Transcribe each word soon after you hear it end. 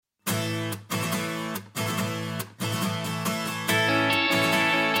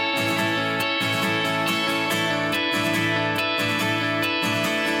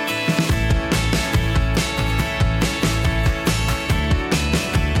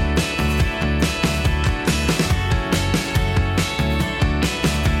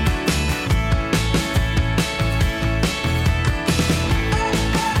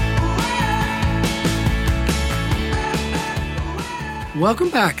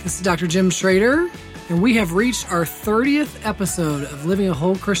Welcome back. This is Dr. Jim Schrader, and we have reached our 30th episode of Living a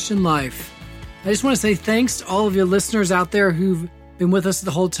Whole Christian Life. I just want to say thanks to all of you listeners out there who've been with us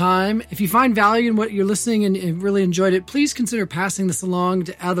the whole time. If you find value in what you're listening and really enjoyed it, please consider passing this along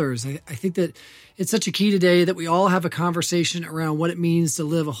to others. I think that it's such a key today that we all have a conversation around what it means to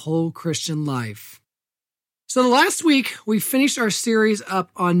live a whole Christian life. So last week, we finished our series up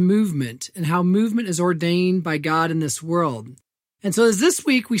on movement and how movement is ordained by God in this world. And so as this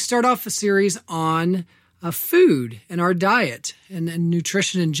week, we start off a series on food and our diet and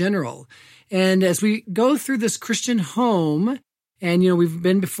nutrition in general. And as we go through this Christian home, and we've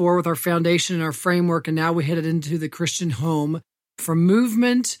been before with our foundation and our framework, and now we headed into the Christian home, from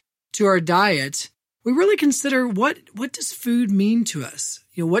movement to our diet, we really consider what does food mean to us?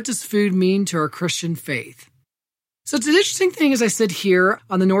 What does food mean to our Christian faith? So it's an interesting thing as I sit here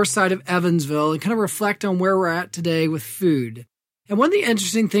on the north side of Evansville and kind of reflect on where we're at today with food. And one of the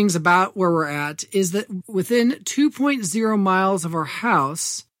interesting things about where we're at is that within 2.0 miles of our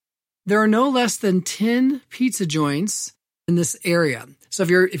house, there are no less than 10 pizza joints in this area. So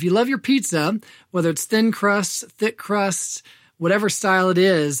if you love your pizza, whether it's thin crust, thick crust, whatever style it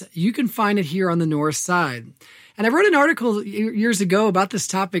is, you can find it here on the north side. And I wrote an article years ago about this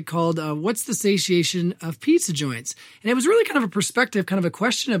topic called What's the Satiation of Pizza Joints? And it was really kind of a perspective, kind of a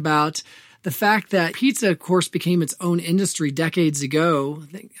question about the fact that pizza, of course, became its own industry decades ago.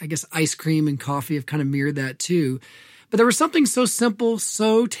 I guess ice cream and coffee have kind of mirrored that too. But there was something so simple,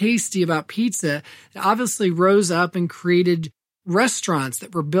 so tasty about pizza that obviously rose up and created restaurants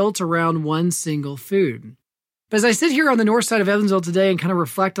that were built around one single food. But as I sit here on the north side of Evansville today and kind of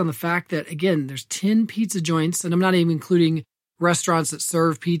reflect on the fact that, again, there's 10 pizza joints, and I'm not even including restaurants that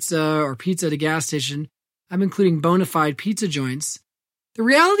serve pizza or pizza at a gas station. I'm including bona fide pizza joints. The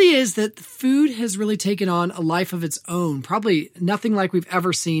reality is that food has really taken on a life of its own, probably nothing like we've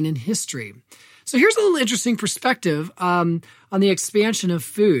ever seen in history. So here's a little interesting perspective on the expansion of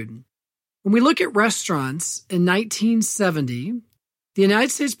food. When we look at restaurants in 1970, the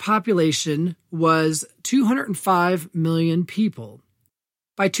United States population was 205 million people.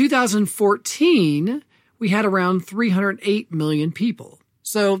 By 2014, we had around 308 million people.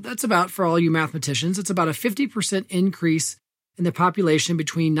 So that's about, for all you mathematicians, it's about a 50% increase in the population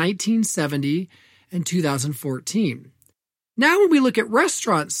between 1970 and 2014. Now, when we look at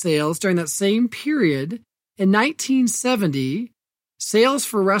restaurant sales during that same period, in 1970, sales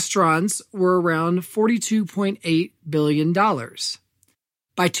for restaurants were around $42.8 billion.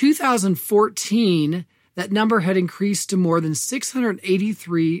 By 2014, that number had increased to more than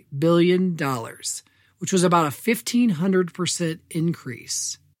 $683 billion, which was about a 1,500%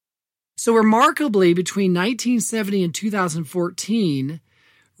 increase. So remarkably, between 1970 and 2014,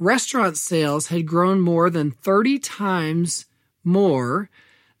 restaurant sales had grown more than 30 times more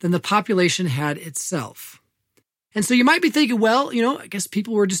than the population had itself. And so you might be thinking, well, I guess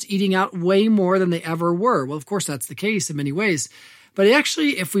people were just eating out way more than they ever were. Well, of course, that's the case in many ways. But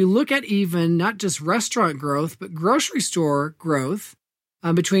actually, if we look at even not just restaurant growth, but grocery store growth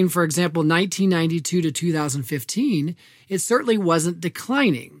between, for example, 1992 to 2015, it certainly wasn't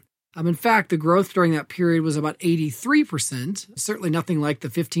declining. In fact, the growth during that period was about 83%, certainly nothing like the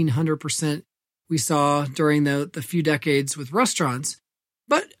 1,500% we saw during the few decades with restaurants,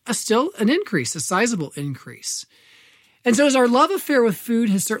 but still an increase, a sizable increase. And so as our love affair with food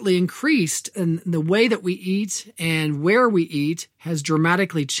has certainly increased and the way that we eat and where we eat has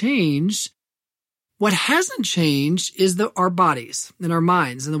dramatically changed, what hasn't changed is our bodies and our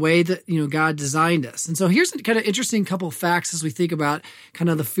minds and the way that, God designed us. And so here's a kind of interesting couple of facts as we think about kind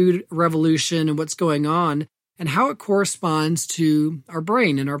of the food revolution and what's going on and how it corresponds to our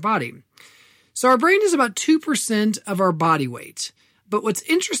brain and our body. So our brain is about 2% of our body weight. But what's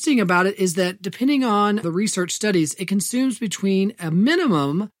interesting about it is that depending on the research studies, it consumes between a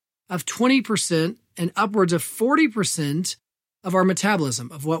minimum of 20% and upwards of 40% of our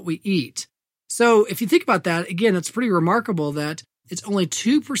metabolism of what we eat. So if you think about that, again, it's pretty remarkable that it's only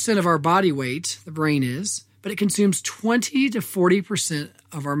 2% of our body weight, the brain is, but it consumes 20 to 40%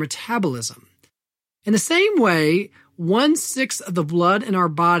 of our metabolism. In the same way, 1/6 of the blood in our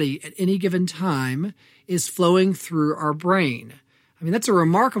body at any given time is flowing through our brain. I mean, that's a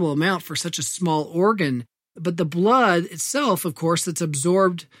remarkable amount for such a small organ. But the blood itself, of course, that's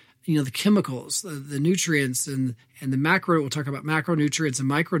absorbed, the chemicals, the nutrients and the we'll talk about macronutrients and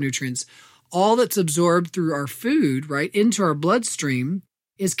micronutrients, all that's absorbed through our food, right, into our bloodstream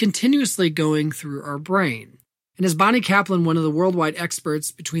is continuously going through our brain. And as Bonnie Kaplan, one of the worldwide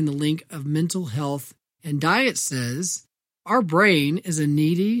experts between the link of mental health and diet says, our brain is a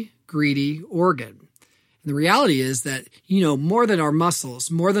needy, greedy organ. And the reality is that, more than our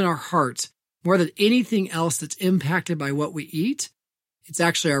muscles, more than our heart, more than anything else that's impacted by what we eat, it's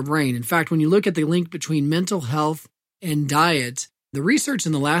actually our brain. In fact, when you look at the link between mental health and diet, the research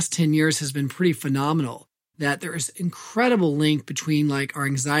in the last 10 years has been pretty phenomenal, that there is incredible link between like our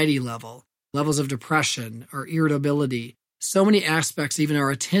anxiety levels of depression, our irritability, so many aspects, even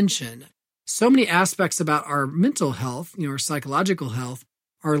our attention, so many aspects about our mental health, our psychological health,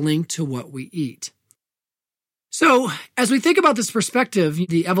 are linked to what we eat. So as we think about this perspective,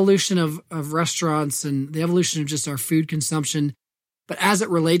 the evolution of restaurants and the evolution of just our food consumption, but as it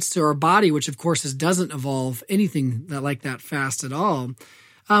relates to our body, which of course doesn't evolve anything like that fast at all,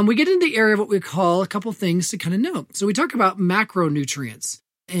 we get into the area of what we call a couple things to kind of know. So we talk about macronutrients.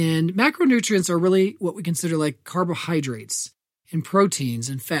 And macronutrients are really what we consider like carbohydrates and proteins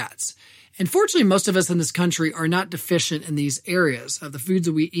and fats. And fortunately, most of us in this country are not deficient in these areas. The foods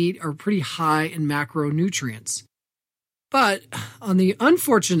that we eat are pretty high in macronutrients. But on the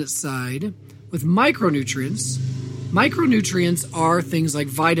unfortunate side, with micronutrients are things like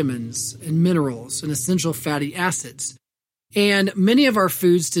vitamins and minerals and essential fatty acids. And many of our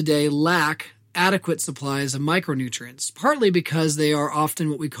foods today lack adequate supplies of micronutrients, partly because they are often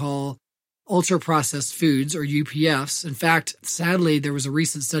what we call ultra-processed foods, or UPFs. In fact, sadly, there was a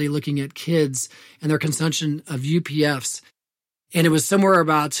recent study looking at kids and their consumption of UPFs, and it was somewhere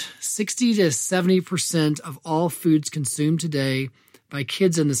about 60 to 70% of all foods consumed today by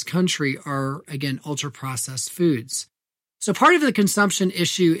kids in this country are, again, ultra-processed foods. So part of the consumption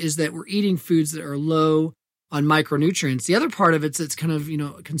issue is that we're eating foods that are low on micronutrients. The other part of it that's kind of,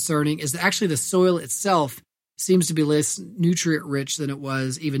 concerning is that actually the soil itself seems to be less nutrient rich than it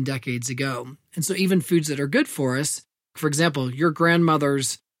was even decades ago. And so even foods that are good for us, for example, your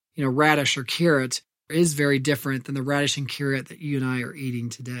grandmother's, radish or carrot is very different than the radish and carrot that you and I are eating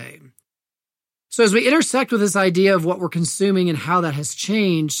today. So as we intersect with this idea of what we're consuming and how that has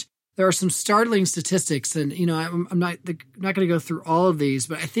changed, there are some startling statistics. And, I'm not going to go through all of these,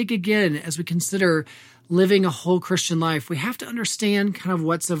 but I think, again, as we consider living a whole Christian life, we have to understand kind of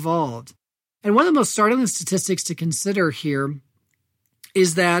what's evolved. And one of the most startling statistics to consider here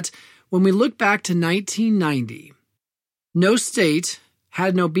is that when we look back to 1990, no state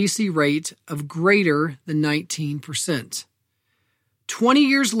had an obesity rate of greater than 19%. 20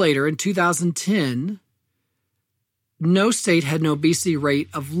 years later, in 2010, no state had an obesity rate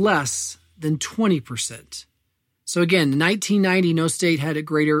of less than 20%. So again, in 1990, no state had a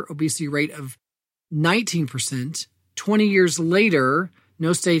greater obesity rate of 19%. 20 years later,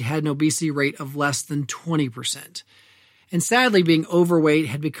 no state had an obesity rate of less than 20%. And sadly, being overweight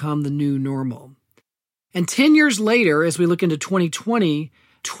had become the new normal. And 10 years later, as we look into 2020,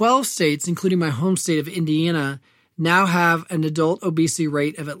 12 states, including my home state of Indiana, now have an adult obesity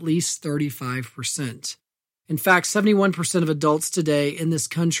rate of at least 35%. In fact, 71% of adults today in this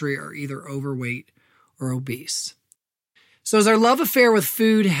country are either overweight or obese. So as our love affair with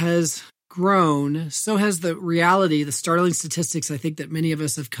food has grown, so has the reality, the startling statistics I think that many of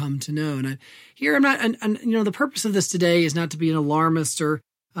us have come to know. And the purpose of this today is not to be an alarmist, or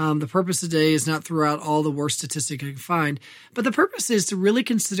the purpose today is not throw out all the worst statistics I can find, but the purpose is to really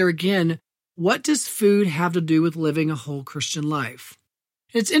consider, again, what does food have to do with living a whole Christian life?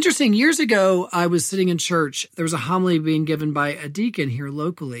 It's interesting. Years ago, I was sitting in church. There was a homily being given by a deacon here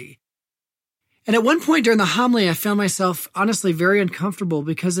locally. And at one point during the homily, I found myself honestly very uncomfortable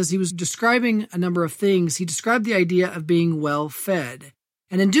because as he was describing a number of things, he described the idea of being well fed.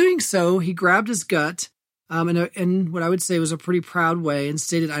 And in doing so, he grabbed his gut in what I would say was a pretty proud way and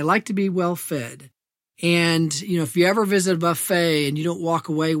stated, "I like to be well fed. And, if you ever visit a buffet and you don't walk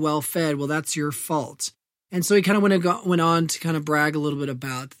away well fed, well, that's your fault." And so he kind of went on to kind of brag a little bit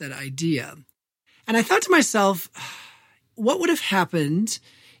about that idea. And I thought to myself, what would have happened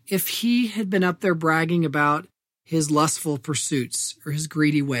if he had been up there bragging about his lustful pursuits or his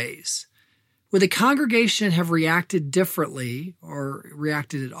greedy ways? Would the congregation have reacted differently or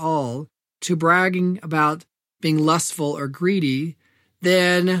reacted at all to bragging about being lustful or greedy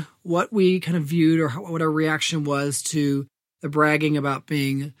than what we kind of viewed or what our reaction was to the bragging about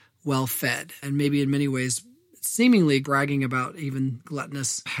being well-fed, and maybe in many ways seemingly bragging about even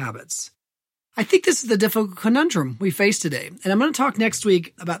gluttonous habits? I think this is the difficult conundrum we face today. And I'm going to talk next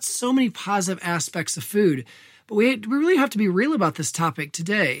week about so many positive aspects of food, but we really have to be real about this topic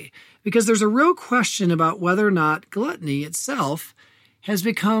today, because there's a real question about whether or not gluttony itself has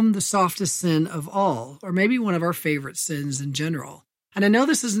become the softest sin of all, or maybe one of our favorite sins in general. And I know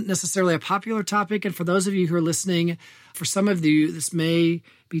this isn't necessarily a popular topic, and for those of you who are listening, for some of you, this may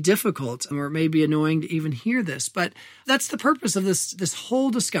be difficult or it may be annoying to even hear this, but that's the purpose of this whole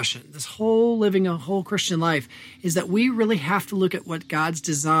discussion, this whole living a whole Christian life, is that we really have to look at what God's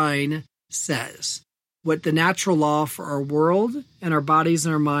design says, what the natural law for our world and our bodies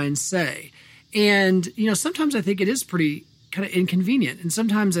and our minds say. And, sometimes I think it is pretty kind of inconvenient, and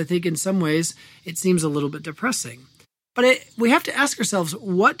sometimes I think in some ways it seems a little bit depressing. But we have to ask ourselves,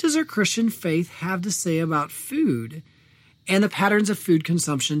 what does our Christian faith have to say about food and the patterns of food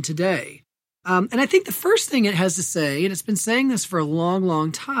consumption today? And I think the first thing it has to say, and it's been saying this for a long,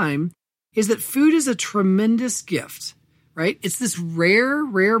 long time, is that food is a tremendous gift, right? It's this rare,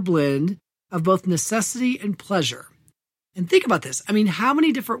 rare blend of both necessity and pleasure. And think about this. I mean, how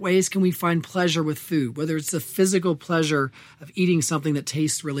many different ways can we find pleasure with food, whether it's the physical pleasure of eating something that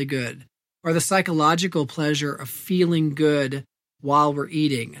tastes really good, or the psychological pleasure of feeling good while we're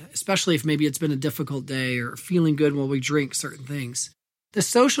eating, especially if maybe it's been a difficult day, or feeling good while we drink certain things. The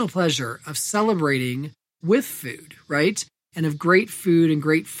social pleasure of celebrating with food, right? And of great food and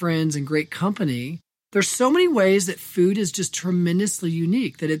great friends and great company. There's so many ways that food is just tremendously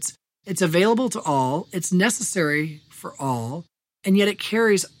unique, that it's available to all, it's necessary for all, and yet it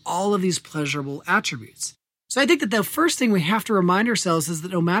carries all of these pleasurable attributes. So I think that the first thing we have to remind ourselves is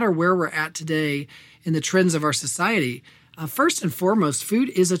that no matter where we're at today in the trends of our society, first and foremost, food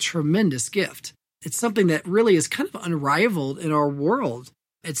is a tremendous gift. It's something that really is kind of unrivaled in our world.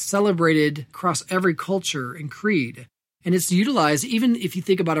 It's celebrated across every culture and creed. And it's utilized, even if you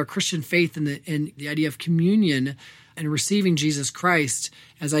think about our Christian faith and the idea of communion and receiving Jesus Christ,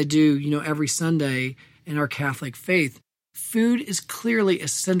 as I do, every Sunday in our Catholic faith, food is clearly a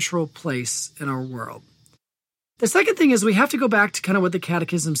central place in our world. The second thing is we have to go back to kind of what the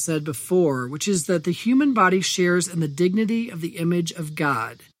Catechism said before, which is that the human body shares in the dignity of the image of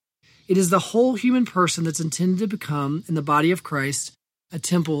God. It is the whole human person that's intended to become, in the body of Christ, a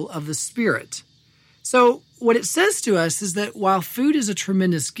temple of the Spirit. So what it says to us is that while food is a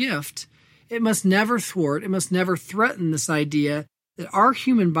tremendous gift, it must never thwart, it must never threaten this idea that our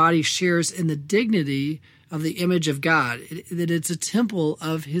human body shares in the dignity of the image of God, that it's a temple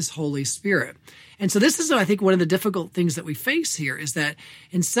of His Holy Spirit. And so this is, I think, one of the difficult things that we face here, is that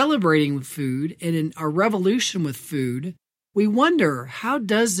in celebrating with food and in our revolution with food, we wonder, how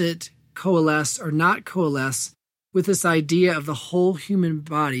does it coalesce or not coalesce with this idea of the whole human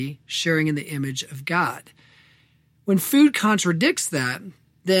body sharing in the image of God? When food contradicts that,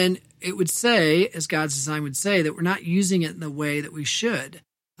 then it would say, as God's design would say, that we're not using it in the way that we should.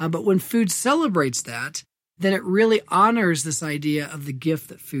 But when food celebrates that, then it really honors this idea of the gift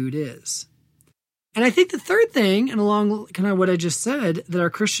that food is. And I think the third thing, and along kind of what I just said, that our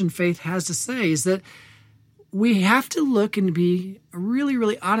Christian faith has to say is that we have to look and be really,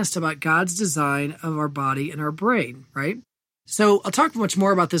 really honest about God's design of our body and our brain, right? So I'll talk much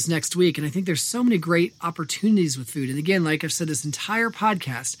more about this next week, and I think there's so many great opportunities with food. And again, like I've said this entire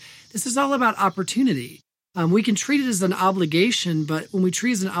podcast, this is all about opportunity. We can treat it as an obligation, but when we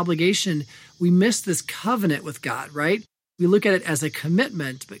treat it as an obligation, we miss this covenant with God, right? We look at it as a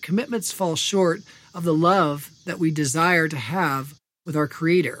commitment, but commitments fall short of the love that we desire to have with our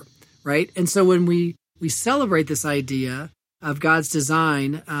Creator, right? And so when we celebrate this idea of God's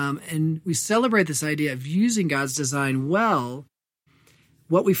design, and we celebrate this idea of using God's design well,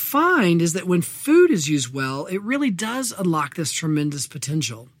 what we find is that when food is used well, it really does unlock this tremendous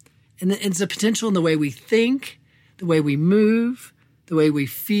potential. And it's a potential in the way we think, the way we move, the way we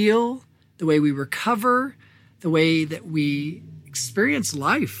feel, the way we recover, the way that we experience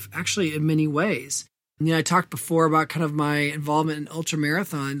life, actually, in many ways. And, I talked before about kind of my involvement in ultra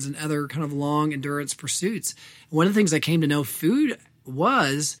marathons and other kind of long endurance pursuits. One of the things I came to know food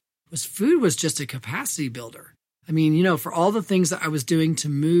was food was just a capacity builder. I mean, for all the things that I was doing to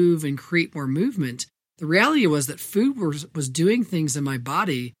move and create more movement, the reality was that food was doing things in my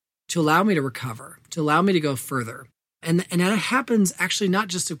body to allow me to recover, to allow me to go further. And that happens actually not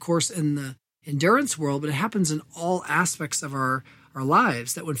just, of course, in the endurance world, but it happens in all aspects of our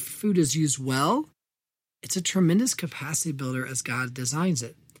lives, that when food is used well, it's a tremendous capacity builder as God designs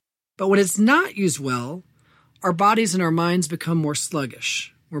it. But when it's not used well, our bodies and our minds become more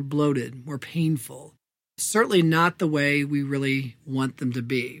sluggish, more bloated, more painful. Certainly not the way we really want them to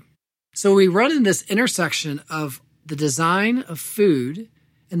be. So we run in this intersection of the design of food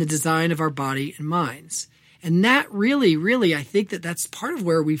and the design of our body and minds. And that really, really, I think that's part of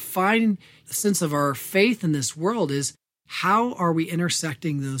where we find a sense of our faith in this world, is how are we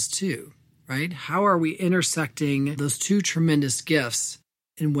intersecting those two, right? How are we intersecting those two tremendous gifts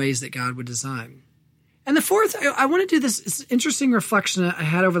in ways that God would design? And the fourth, I want to do this interesting reflection I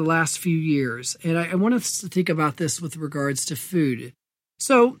had over the last few years. And I want us to think about this with regards to food.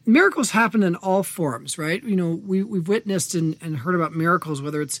 So miracles happen in all forms, right? We've witnessed and heard about miracles,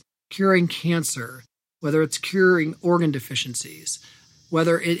 whether it's curing cancer, whether it's curing organ deficiencies,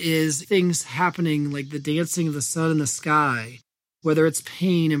 whether it is things happening like the dancing of the sun in the sky, whether it's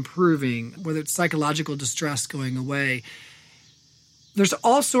pain improving, whether it's psychological distress going away. There's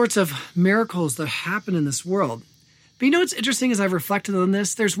all sorts of miracles that happen in this world. But what's interesting as I've reflected on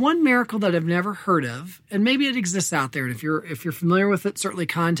this? There's one miracle that I've never heard of, and maybe it exists out there. And if you're familiar with it, certainly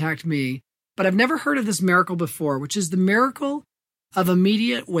contact me. But I've never heard of this miracle before, which is the miracle of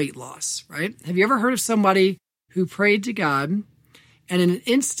immediate weight loss, right? Have you ever heard of somebody who prayed to God and in an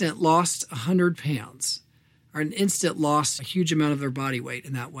instant lost 100 pounds, or an instant lost a huge amount of their body weight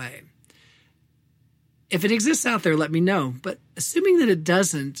in that way? If it exists out there, let me know. But assuming that it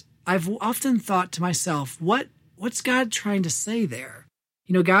doesn't, I've often thought to myself, what's God trying to say there?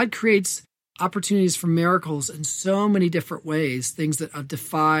 God creates opportunities for miracles in so many different ways, things that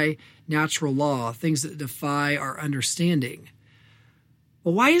defy natural law, things that defy our understanding.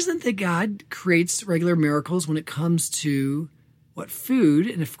 Well, why isn't that God creates regular miracles when it comes to what food,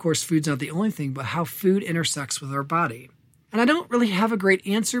 and of course food's not the only thing, but how food intersects with our body? And I don't really have a great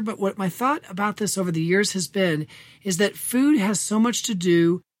answer, but what my thought about this over the years has been is that food has so much to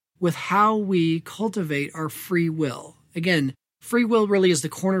do with how we cultivate our free will. Again, free will really is the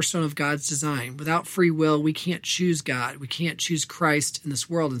cornerstone of God's design. Without free will, we can't choose God. We can't choose Christ in this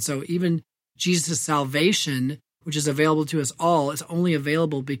world. And so even Jesus' salvation, which is available to us all, is only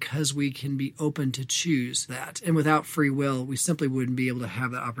available because we can be open to choose that. And without free will, we simply wouldn't be able to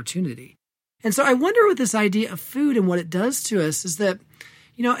have that opportunity. And so I wonder with this idea of food and what it does to us is that,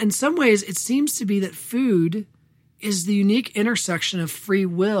 in some ways it seems to be that food is the unique intersection of free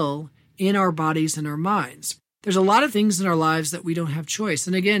will in our bodies and our minds. There's a lot of things in our lives that we don't have choice.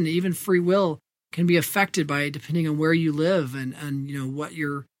 And again, even free will can be affected by it depending on where you live and what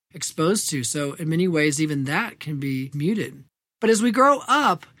you're exposed to. So in many ways, even that can be muted. But as we grow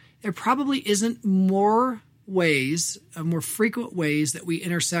up, there probably isn't more frequent ways that we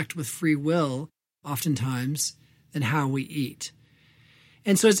intersect with free will oftentimes than how we eat.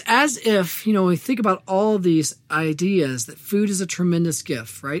 And so it's as if, when we think about all of these ideas that food is a tremendous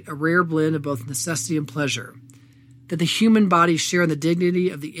gift, right? A rare blend of both necessity and pleasure, that the human body share in the dignity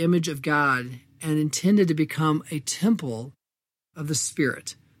of the image of God and intended to become a temple of the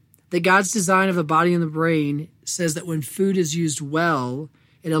Spirit. That God's design of the body and the brain says that when food is used well,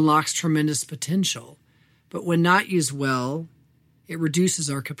 it unlocks tremendous potential. But when not used well, it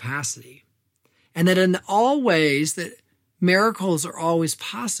reduces our capacity. And that in all ways that miracles are always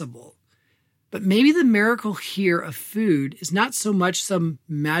possible. But maybe the miracle here of food is not so much some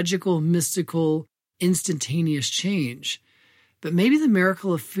magical, mystical, instantaneous change, but maybe the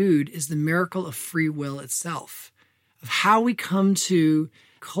miracle of food is the miracle of free will itself, of how we come to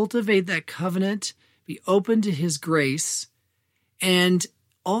cultivate that covenant, be open to His grace, and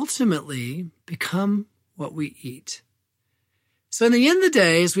ultimately become what we eat. So in the end of the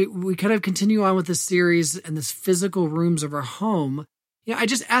day, as we kind of continue on with this series and this physical rooms of our home, I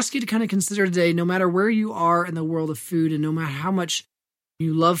just ask you to kind of consider today, no matter where you are in the world of food and no matter how much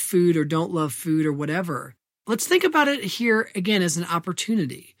you love food or don't love food or whatever, let's think about it here again as an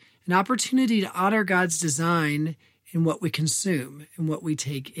opportunity to honor God's design in what we consume and what we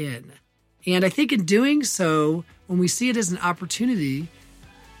take in. And I think in doing so, when we see it as an opportunity,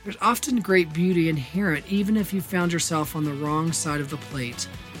 there's often great beauty inherent, even if you found yourself on the wrong side of the plate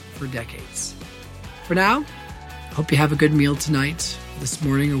for decades. For now, I hope you have a good meal tonight, this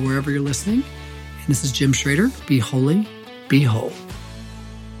morning, or wherever you're listening. And this is Jim Schrader. Be holy, be whole.